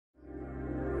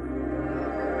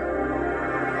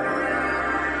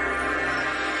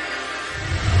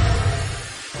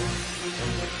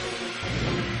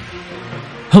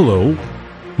Hello,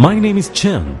 my name is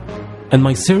Chen, and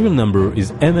my serial number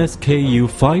is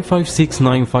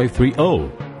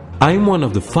MSKU5569530. I am one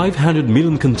of the 500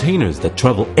 million containers that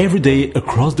travel every day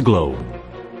across the globe.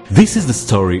 This is the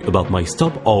story about my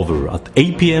stopover at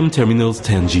APM Terminals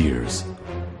Tangier.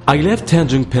 I left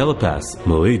Tangier Pelepas,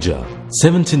 Malaysia,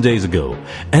 17 days ago,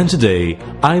 and today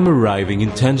I am arriving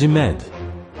in Tangier Med.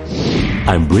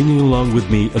 I'm bringing along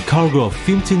with me a cargo of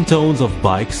 15 tons of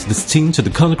bikes destined to the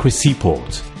Conakry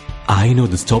seaport. I know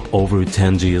the stopover at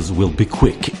Tangier will be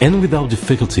quick and without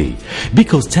difficulty,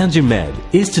 because Tangier Med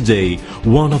is today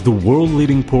one of the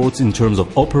world-leading ports in terms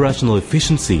of operational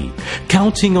efficiency,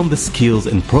 counting on the skills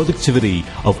and productivity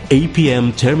of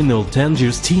APM Terminal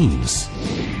Tangier's teams.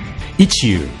 Each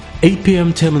year,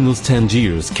 APM Terminals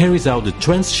Tangier carries out the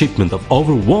transshipment of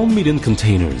over 1 million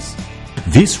containers.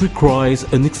 This requires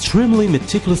an extremely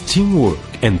meticulous teamwork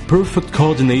and perfect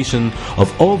coordination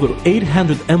of over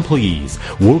 800 employees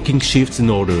working shifts in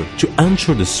order to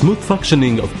ensure the smooth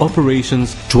functioning of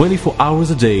operations 24 hours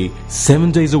a day,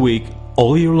 7 days a week,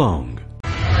 all year long.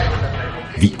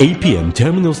 The APM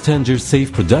Terminals Tangier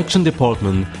Safe Production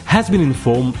Department has been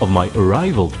informed of my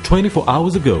arrival 24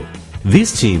 hours ago.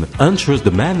 This team ensures the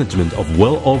management of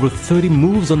well over 30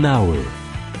 moves an hour.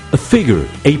 A figure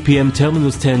APM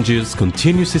Terminals Tangier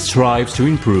continuously strives to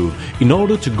improve in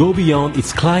order to go beyond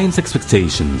its clients'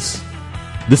 expectations.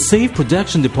 The Safe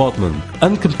Production Department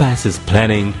encompasses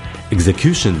planning,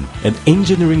 execution, and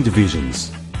engineering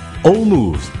divisions. All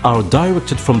moves are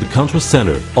directed from the control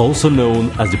center, also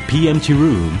known as the PMT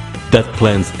room, that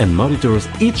plans and monitors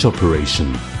each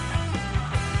operation.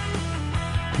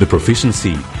 The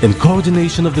proficiency and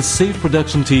coordination of the safe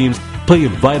production teams play a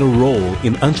vital role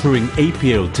in ensuring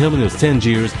APM Terminals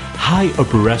Tangier's high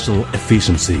operational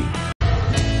efficiency.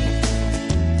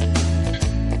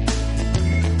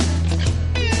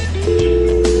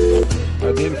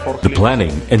 The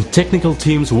planning and technical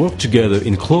teams work together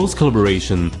in close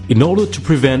collaboration in order to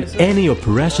prevent any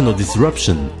operational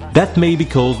disruption that may be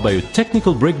caused by a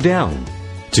technical breakdown.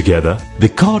 Together, they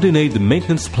coordinate the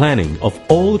maintenance planning of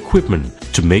all equipment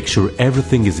to make sure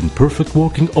everything is in perfect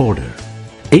working order.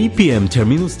 APM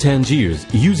Terminals Tangier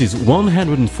uses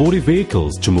 140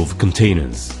 vehicles to move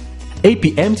containers.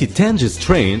 APMT Tangier's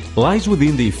strength lies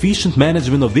within the efficient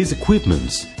management of these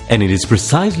equipments, and it is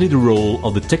precisely the role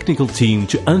of the technical team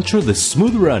to ensure the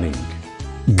smooth running.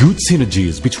 Good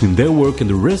synergies between their work and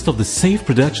the rest of the Safe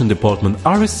Production Department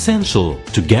are essential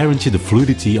to guarantee the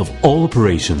fluidity of all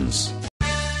operations.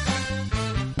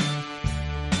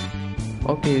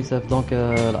 اوكي يوسف دونك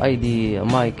الاي دي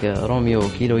مايك روميو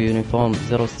كيلو يونيفورم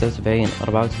 076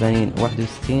 84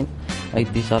 61 اي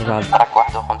دي شارج على التراك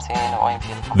 51 وين في.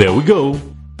 There we go.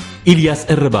 Ilyas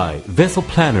Errabai, vessel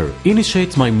planner,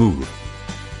 initiates my move.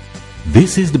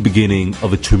 This is the beginning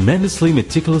of a tremendously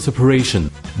meticulous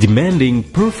operation demanding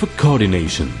perfect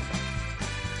coordination.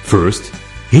 First,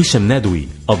 Hisham Nadwi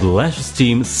of the Lashes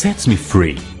team sets me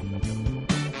free.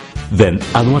 Then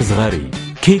Anwar Zghari,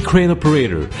 K-crane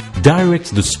operator, directs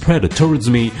the spreader towards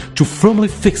me to firmly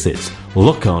fix it,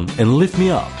 lock on and lift me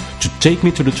up to take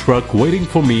me to the truck waiting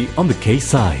for me on the K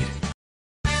side.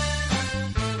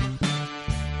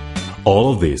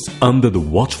 All of this under the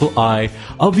watchful eye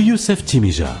of Youssef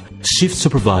Timija, shift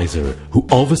supervisor who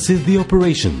oversees the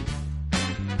operation.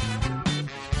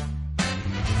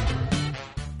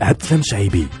 Adlam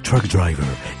Shaibi, truck driver,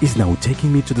 is now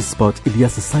taking me to the spot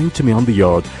Ilyas assigned to me on the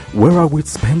yard where I will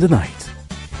spend the night.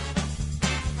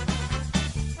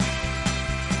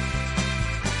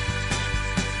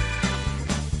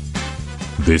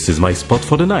 This is my spot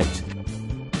for the night.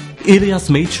 Ilyas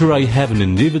made sure I have an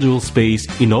individual space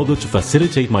in order to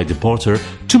facilitate my departure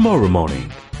tomorrow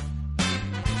morning.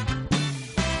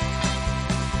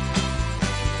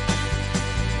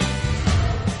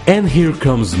 And here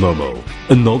comes Momo,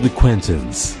 an old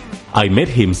acquaintance. I met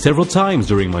him several times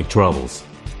during my travels.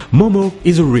 Momo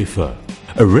is a reefer,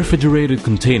 a refrigerated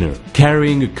container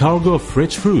carrying a cargo of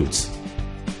fresh fruits.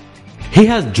 He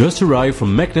has just arrived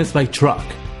from Meknes by truck.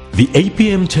 The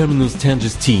APM Terminals Tangier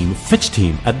team fetched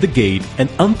him at the gate and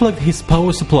unplugged his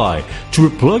power supply to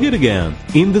replug it again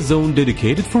in the zone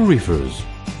dedicated for reefers.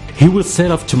 He will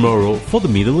set off tomorrow for the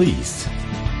Middle East.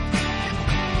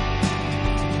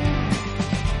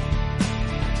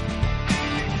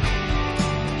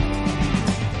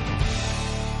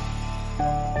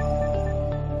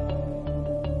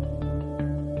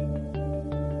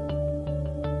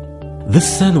 The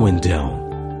sun went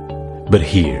down, but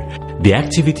here the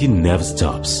activity never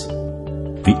stops.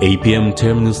 The APM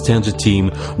Terminals Tangier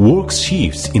team works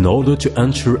shifts in order to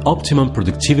ensure optimum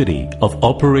productivity of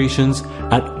operations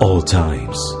at all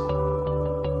times.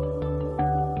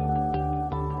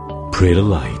 crater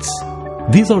lights.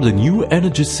 These are the new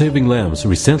energy-saving lamps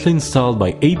recently installed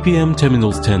by APM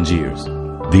Terminals Tangier.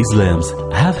 These lamps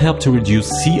have helped to reduce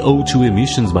CO2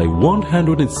 emissions by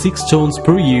 106 tons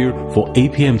per year for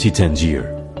APMT Tangier.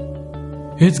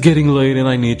 It's getting late and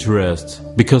I need to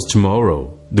rest, because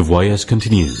tomorrow the voyage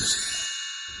continues.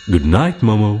 Good night,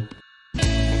 Momo.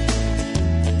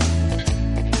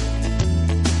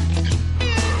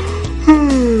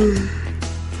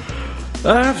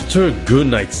 After a good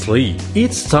night's sleep,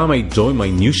 it's time I join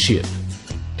my new ship.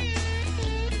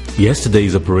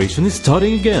 Yesterday's operation is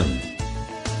starting again.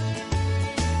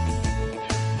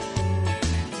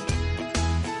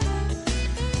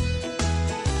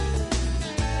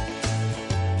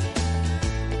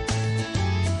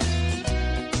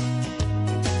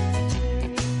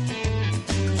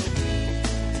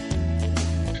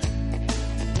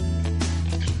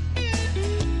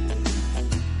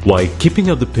 While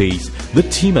keeping up the pace, the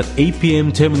team at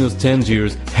APM Terminals Tangier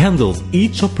handles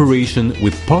each operation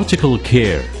with particular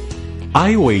care.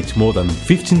 I weigh more than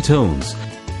 15 tons,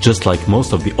 just like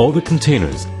most of the other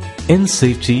containers, and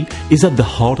safety is at the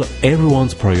heart of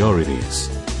everyone's priorities.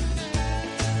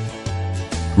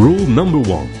 Rule number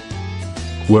 1.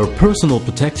 Wear personal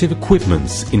protective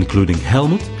equipments including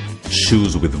helmet,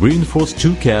 shoes with reinforced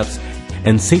toe caps,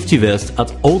 and safety vest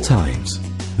at all times.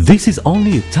 This is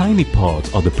only a tiny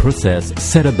part of the process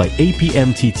set up by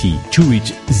APMTT to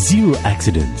reach zero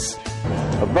accidents.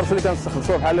 الظرف اللي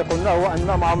كنستخلصوه بحال اللي قلنا هو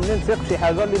ان ما عمرنا نثق شي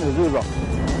حاجه اللي مهزوزه.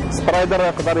 سبرايدر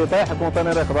يقدر يطيح،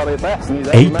 الكونتينر يقدر يطيح.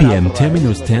 APM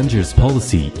Terminals Tangier's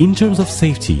policy in terms of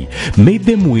safety made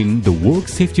them win the Work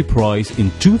Safety Prize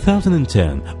in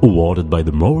 2010, awarded by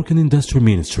the Moroccan Industry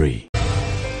Ministry.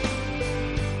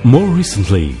 More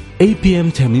recently,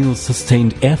 APM Terminals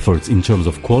sustained efforts in terms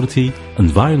of quality,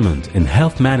 environment and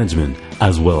health management,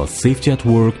 as well as safety at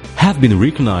work, have been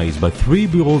recognized by 3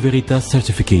 Bureau Veritas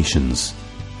certifications: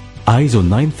 ISO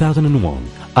 9001,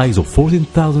 ISO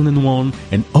 14001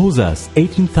 and OSAS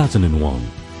 18001.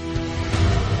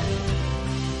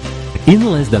 In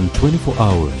less than 24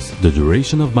 hours, the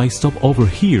duration of my stop over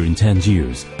here in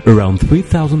Tangier, around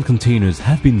 3,000 containers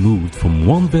have been moved from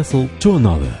one vessel to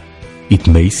another. It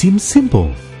may seem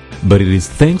simple, but it is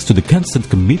thanks to the constant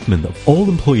commitment of all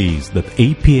employees that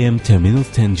APM Terminals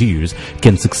Tangier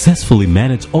can successfully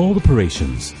manage all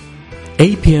operations.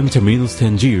 APM Terminals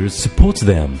Tangier supports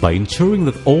them by ensuring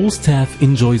that all staff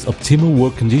enjoys optimal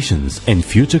work conditions and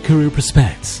future career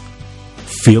prospects.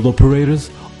 Field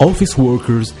operators, office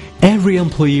workers, every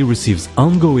employee receives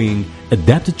ongoing,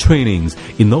 adapted trainings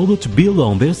in order to build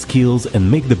on their skills and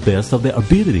make the best of their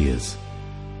abilities.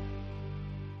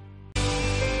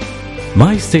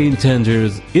 My stay in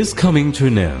Tangier is coming to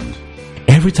an end.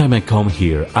 Every time I come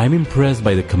here, I'm impressed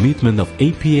by the commitment of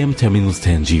APM Terminals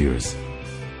Tangier.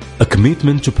 A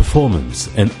commitment to performance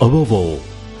and, above all,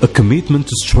 a commitment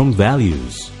to strong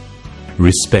values.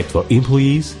 Respect for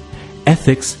employees,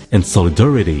 ethics and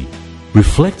solidarity,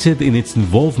 reflected in its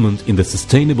involvement in the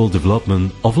sustainable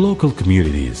development of local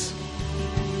communities.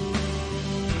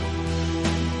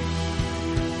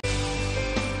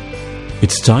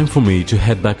 It's time for me to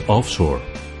head back offshore,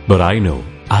 but I know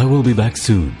I will be back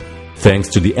soon. Thanks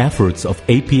to the efforts of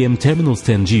APM Terminals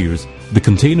Tangier, the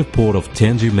container port of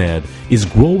Tangier Med is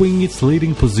growing its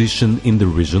leading position in the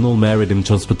regional maritime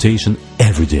transportation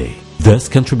every day, thus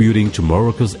contributing to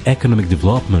Morocco's economic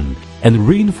development and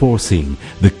reinforcing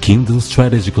the kingdom's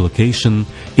strategic location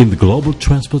in the global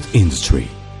transport industry.